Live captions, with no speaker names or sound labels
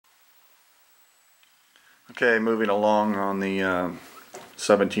Okay, moving along on the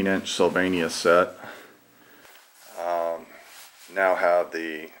 17-inch Sylvania set. Now have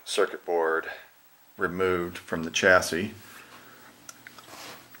the circuit board removed from the chassis. You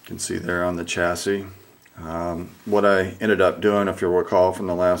can see there on the chassis. What I ended up doing, if you'll recall from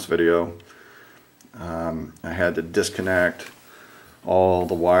the last video, I had to disconnect all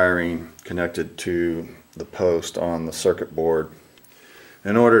the wiring connected to the post on the circuit board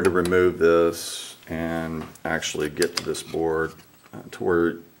in order to remove this and actually get to this board to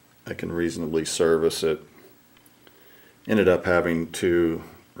where I can reasonably service it. Ended up having to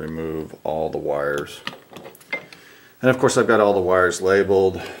remove all the wires. And of course I've got all the wires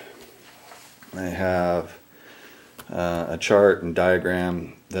labeled. I have a chart and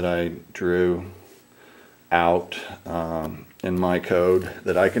diagram that I drew out in my code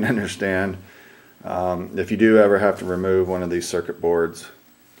that I can understand. If you do ever have to remove one of these circuit boards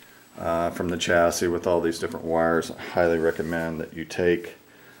from the chassis with all these different wires, I highly recommend that you take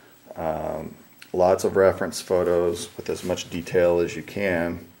lots of reference photos with as much detail as you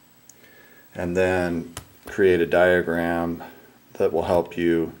can, and then create a diagram that will help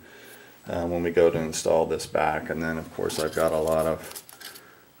you when we go to install this back. And then of course I've got a lot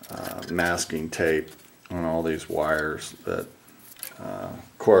of masking tape on all these wires that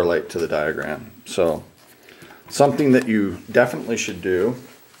correlate to the diagram. So something that you definitely should do,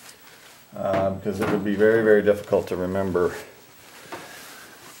 because it would be very, very difficult to remember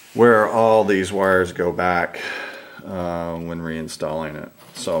where all these wires go back when reinstalling it.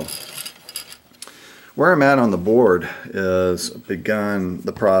 So where I'm at on the board is begun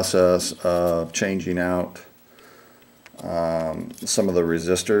the process of changing out some of the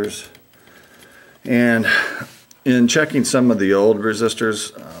resistors. And in checking some of the old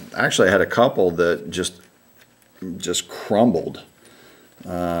resistors, actually I had a couple that just crumbled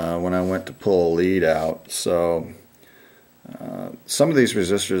when I went to pull a lead out. So some of these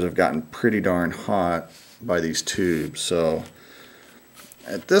resistors have gotten pretty darn hot by these tubes. So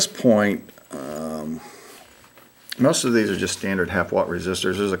at this point, most of these are just standard half-watt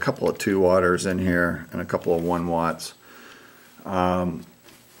resistors. There's a couple of 2-watters in here and a couple of 1-watts.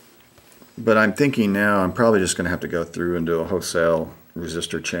 But I'm thinking now I'm probably just going to have to go through and do a wholesale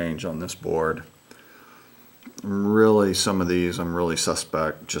resistor change on this board. Really, some of these I'm really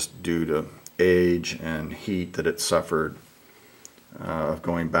suspect just due to age and heat that it suffered of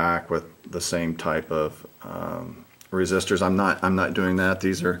going back with the same type of resistors. I'm not doing that.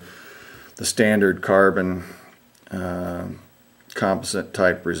 These are the standard carbon composite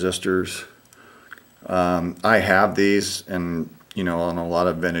type resistors. I have these, and you know, on a lot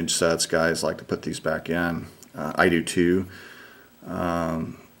of vintage sets, guys like to put these back in. I do too.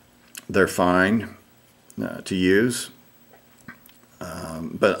 They're fine to use,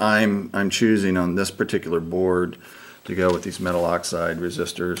 but I'm choosing on this particular board to go with these metal oxide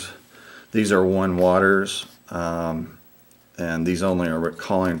resistors. These are 1-watters, and these only are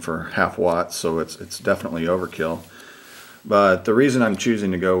calling for half-watts, so it's definitely overkill. But the reason I'm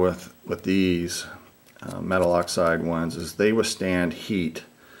choosing to go with these metal oxide ones is they withstand heat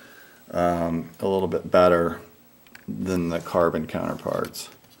a little bit better than the carbon counterparts.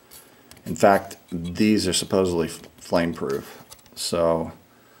 In fact, these are supposedly flame-proof, so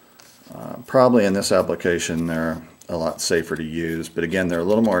probably in this application they're a lot safer to use. But again, they're a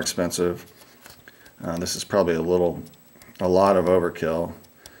little more expensive. This is probably a lot of overkill,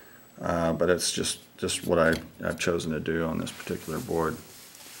 but it's just what I've chosen to do on this particular board.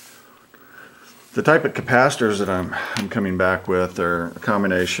 The type of capacitors that I'm coming back with are a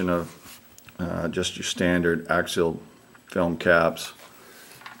combination of just your standard axial film caps,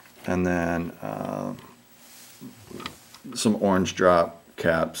 and then some orange drop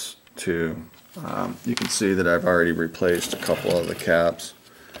caps too. You can see that I've already replaced a couple of the caps.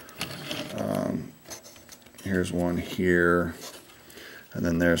 Here's one here, and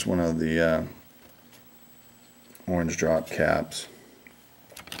then there's one of the orange drop caps.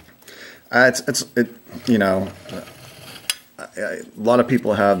 You know, a lot of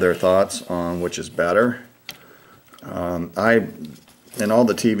people have their thoughts on which is better. In all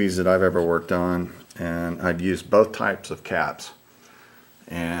the TVs that I've ever worked on, and I've used both types of caps,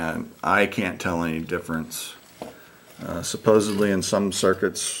 and I can't tell any difference. Supposedly in some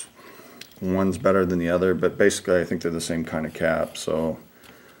circuits one's better than the other, but basically I think they're the same kind of cap. So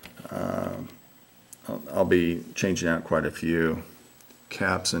I'll be changing out quite a few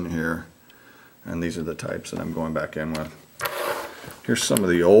caps in here, and these are the types that I'm going back in with. Here's some of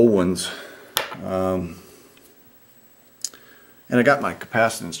the old ones, and I got my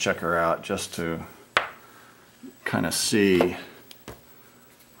capacitance checker out just to kind of see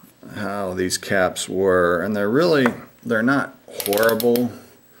how these caps were, and they're not horrible.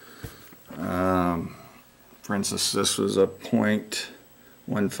 For instance, this was a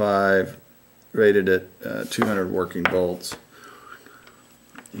 0.15 rated at 200 working volts,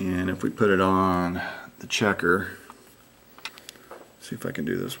 and if we put it on the checker, see if I can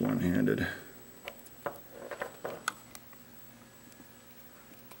do this one-handed.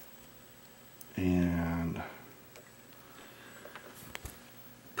 And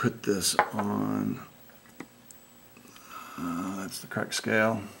put this on, that's the correct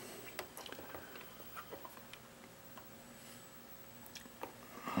scale.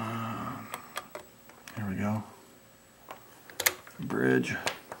 Here we go. Bridge.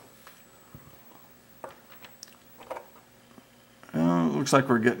 Looks like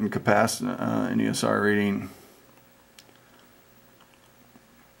we're getting capacitance an ESR reading.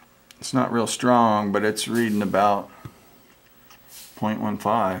 It's not real strong, but it's reading about 0.15.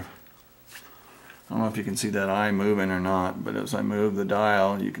 I don't know if you can see that eye moving or not, but as I move the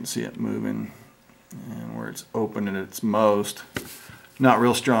dial, you can see it moving, and where it's open at its most. Not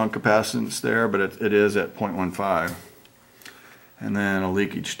real strong capacitance there, but it is at 0.15. And then a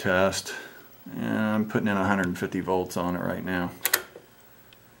leakage test, and I'm putting in 150 volts on it right now.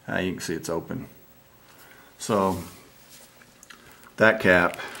 You can see it's open. So that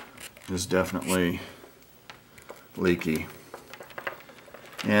cap is definitely leaky.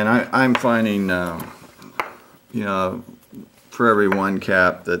 And I'm finding, you know, for every one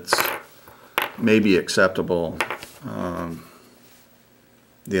cap that's maybe acceptable,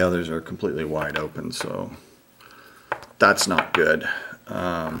 the others are completely wide open, so that's not good.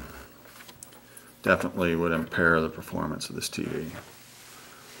 Definitely would impair the performance of this TV.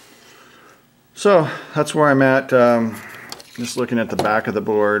 So that's where I'm at. Just looking at the back of the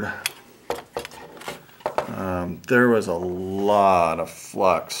board, there was a lot of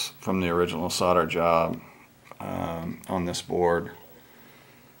flux from the original solder job on this board.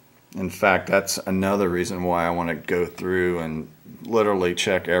 In fact, that's another reason why I want to go through and literally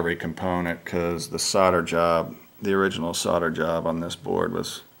check every component, because the solder job, the original solder job on this board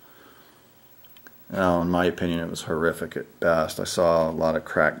was, well, in my opinion, it was horrific at best. I saw a lot of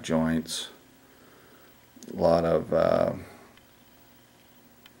cracked joints, a lot of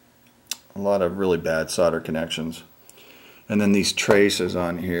really bad solder connections. And then these traces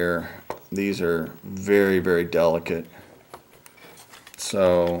on here, these are very, very delicate.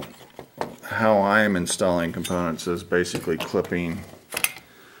 So how I'm installing components is basically clipping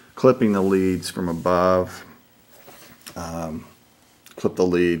the leads from above, clip the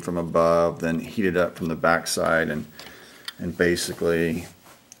lead from above, then heat it up from the back side, and basically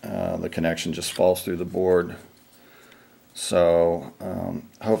the connection just falls through the board. So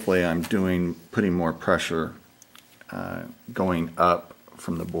hopefully I'm putting more pressure going up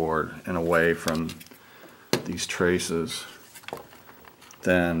from the board and away from these traces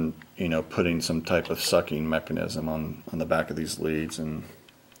than, you know, putting some type of sucking mechanism on the back of these leads and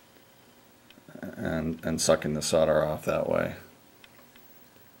sucking the solder off that way.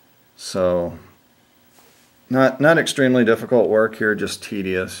 So not extremely difficult work here, just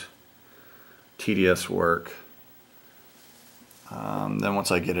tedious work. Then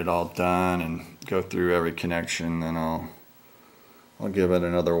once I get it all done and go through every connection, then I'll give it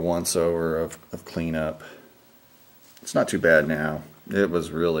another once over of cleanup. It's not too bad now. It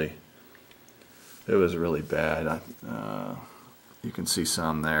was really bad. You can see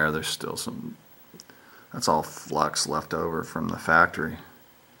some there. There's still some. That's all flux left over from the factory.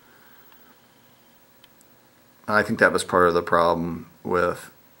 I think that was part of the problem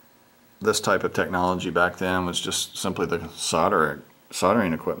with this type of technology back then, was just simply the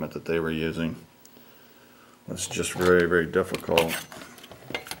soldering equipment that they were using. It's just very, very difficult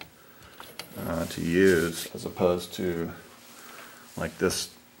to use, as opposed to like this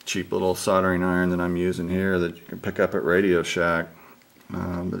cheap little soldering iron that I'm using here that you can pick up at Radio Shack.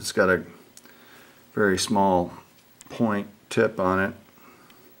 But it's got a very small point tip on it,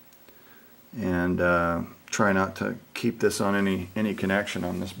 and try not to keep this on any connection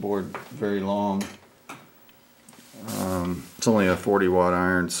on this board very long. It's only a 40-watt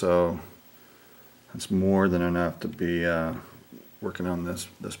iron, so it's more than enough to be working on this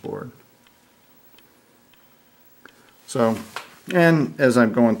board. So, and as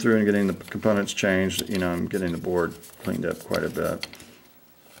I'm going through and getting the components changed, you know, I'm getting the board cleaned up quite a bit.